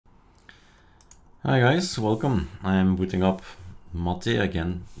Hi guys, welcome. I'm booting up Mate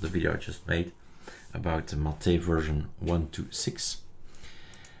again, the video I just made about the Mate version 1.2.6.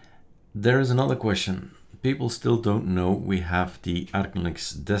 There is another question. People still don't know we have the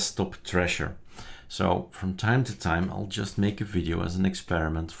ArcoLinux desktop treasure. So from time to time I'll just make a video as an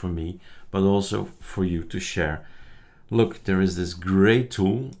experiment for me, but also for you to share. Look, there is this great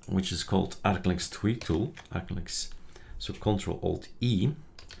tool which is called ArcoLinux Tweak Tool. ArcoLinux, so Ctrl-Alt-E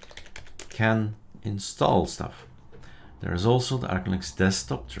can install stuff. There is also the ArcoLinux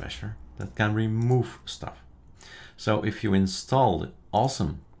desktop treasure that can remove stuff. So if you install the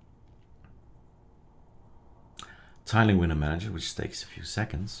awesome tiling window manager, which takes a few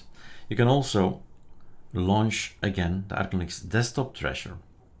seconds, you can also launch again the ArcoLinux desktop treasure.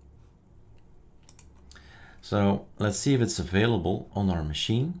 So let's see if it's available on our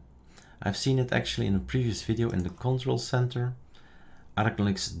machine. I've seen it actually in a previous video in the control center,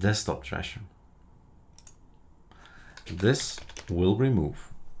 ArcoLinux desktop treasure. This will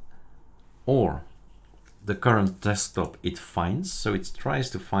remove or the current desktop it finds, so it tries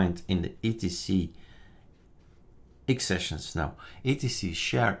to find in the etc x sessions. Now etc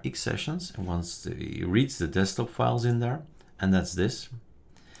share x sessions, and once it reads the desktop files in there, and that's this.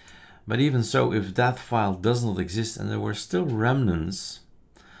 But even so, if that file does not exist and there were still remnants,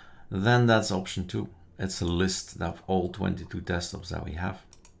 then that's option 2. It's a list of all 22 desktops that we have.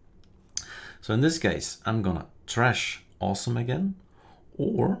 So in this case, I'm gonna trash awesome again,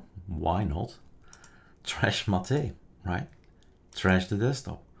 or why not trash Mate, right? Trash the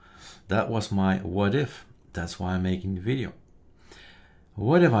desktop. That was my what if. That's why I'm making the video.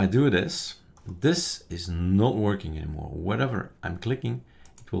 What if I do this? This is not working anymore. Whatever I'm clicking,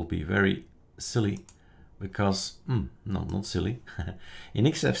 it will be very silly because, no, not silly. In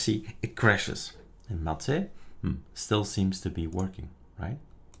XFC, it crashes. In Mate, still seems to be working, right?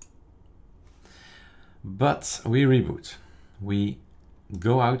 But we reboot. We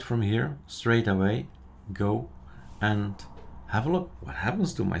go out from here straight away, go and have a look. What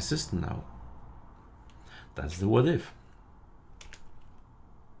happens to my system now? That's the what if.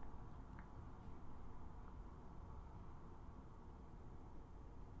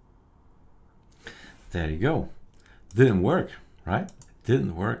 There you go. Didn't work, right?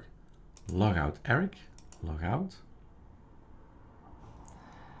 Didn't work. Log out Eric, log out.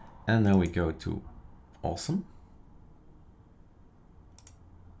 And then we go to awesome.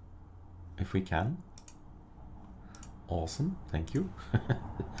 If we can. Awesome, thank you.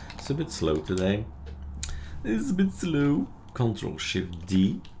 It's a bit slow today. It's a bit slow.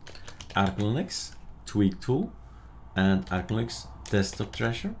 Ctrl-Shift-D, ArcoLinux, Tweak Tool, and ArcoLinux Desktop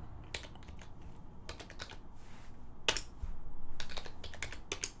Treasure.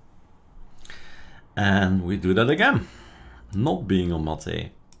 And we do that again, not being on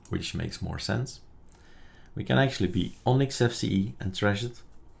Mate, which makes more sense. We can actually be on XFCE and trash it,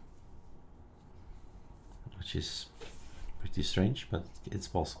 which is pretty strange, but it's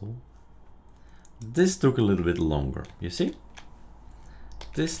possible. This took a little bit longer, you see?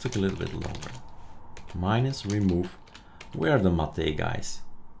 This took a little bit longer. Minus, remove. Where are the Mate guys?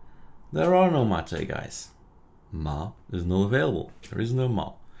 There are no Mate guys. Ma is not available. There is no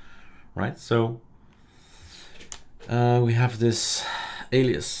Ma, right? So we have this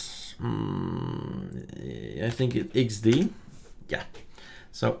alias. I think it's XD. Yeah.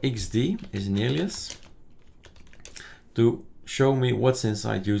 So XD is an alias to show me what's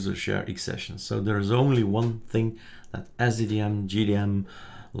inside user share X sessions. So there's only one thing that SDDM, GDM,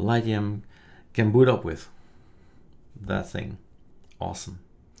 LightDM can boot up with. That thing. Awesome.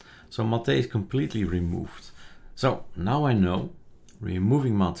 So Mate is completely removed. So now I know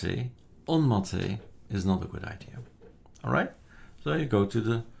removing Mate on Mate is not a good idea. All right. So you go to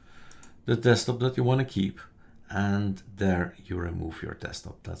the desktop that you want to keep, and there you remove your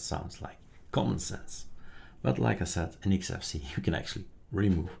desktop. That sounds like common sense. But like I said, in XFC, you can actually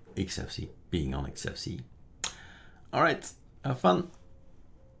remove XFC being on XFC. All right, have fun.